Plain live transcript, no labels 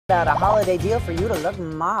About a holiday deal for you to look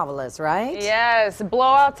marvelous, right? Yes,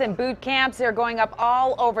 blowouts and boot camps, they're going up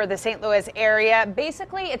all over the St. Louis area.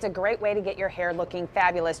 Basically, it's a great way to get your hair looking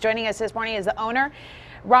fabulous. Joining us this morning is the owner,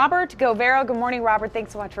 Robert Govero. Good morning, Robert.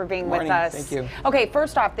 Thanks so much for being with us. Thank you. Okay,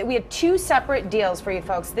 first off, we have two separate deals for you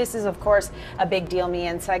folks. This is, of course, a big Deal Me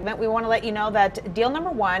In segment. We want to let you know that deal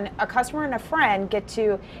number one, a customer and a friend get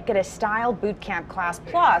a style boot camp class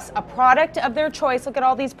plus a product of their choice. Look at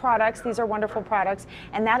all these products. These are wonderful products,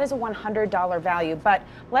 and that is a $100 value. But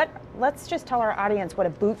let's just tell our audience what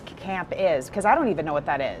a boot camp is, because I don't even know what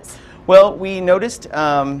that is. Well, we noticed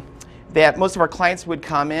that most of our clients would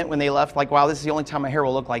comment when they left, like, wow, this is the only time my hair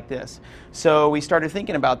will look like this. So we started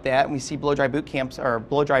thinking about that, and we see blow dry boot camps or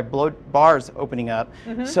blow bars opening up.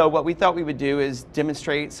 So what we thought we would do is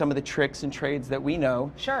demonstrate some of the tricks and trades that we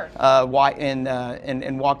know. Sure.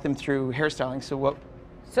 And walk them through hairstyling.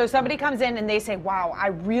 So somebody comes in and they say, wow, I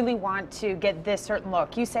really want to get this certain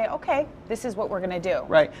look. You say, okay, this is what we're going to do.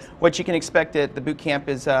 Right. What you can expect at the boot camp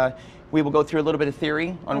is we will go through a little bit of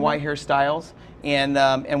theory on why hairstyles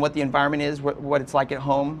and what the environment is, what it's like at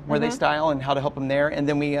home where they style and how to help them there. And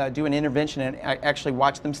then we do an intervention and actually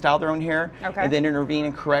watch them style their own hair and then intervene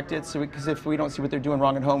and correct it. So because if we don't see what they're doing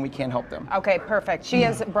wrong at home, we can't help them. Okay, perfect. She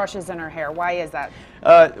has brushes in her hair. Why is that?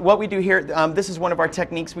 What we do here, this is one of our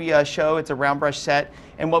techniques we show. It's a round brush set.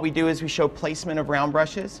 And what we do is we show placement of round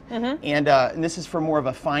brushes. And this is for more of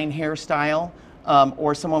a fine hairstyle.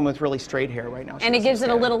 Or someone with really straight hair right now. And it gives it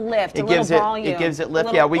a little lift, a little volume. It gives it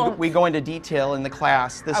lift. Yeah, we go into detail in the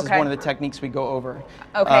class. This is one of the techniques we go over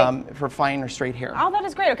for fine or straight hair. Oh, that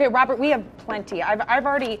is great. Okay, Robert, we have plenty. I've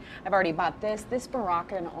already bought this. This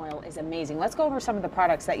Moroccan oil is amazing. Let's go over some of the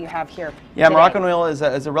products that you have here. Yeah, today. Moroccan oil is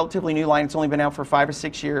a relatively new line. It's only been out for 5 or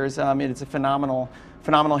 6 years. It's a phenomenal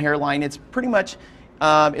hair line. It's pretty much.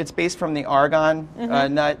 It's based from the argan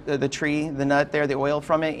nut, the tree, the nut there, the oil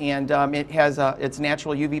from it, and it has its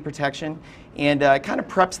natural UV protection, and it kind of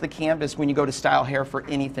preps the canvas when you go to style hair for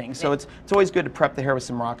anything. So it's always good to prep the hair with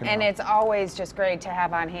some Moroccan oil. And it's always just great to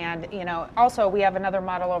have on hand. You know, also we have another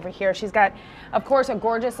model over here. She's got, of course, a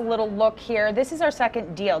gorgeous little look here. This is our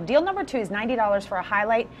second deal. Deal number two is $90 for a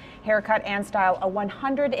highlight, haircut, and style, a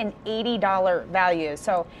 $180 value.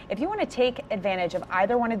 So if you want to take advantage of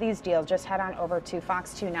either one of these deals, just head on over to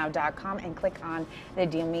fox2now.com and click on the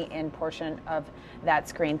Deal Me In portion of that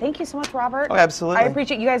screen. Thank you so much, Robert. Oh, absolutely. I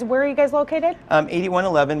appreciate you guys. Where are you guys located?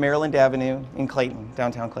 8111 Maryland Avenue in Clayton,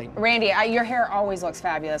 downtown Clayton. Randy, your hair always looks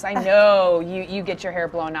fabulous. I know you get your hair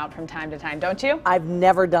blown out from time to time, don't you? I've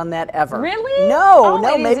never done that ever. Really? No,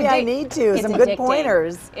 no, maybe I need to. Some good addicting.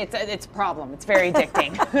 Pointers. It's a problem. It's very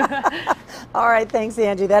addicting. All right, thanks,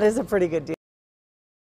 Angie. That is a pretty good deal.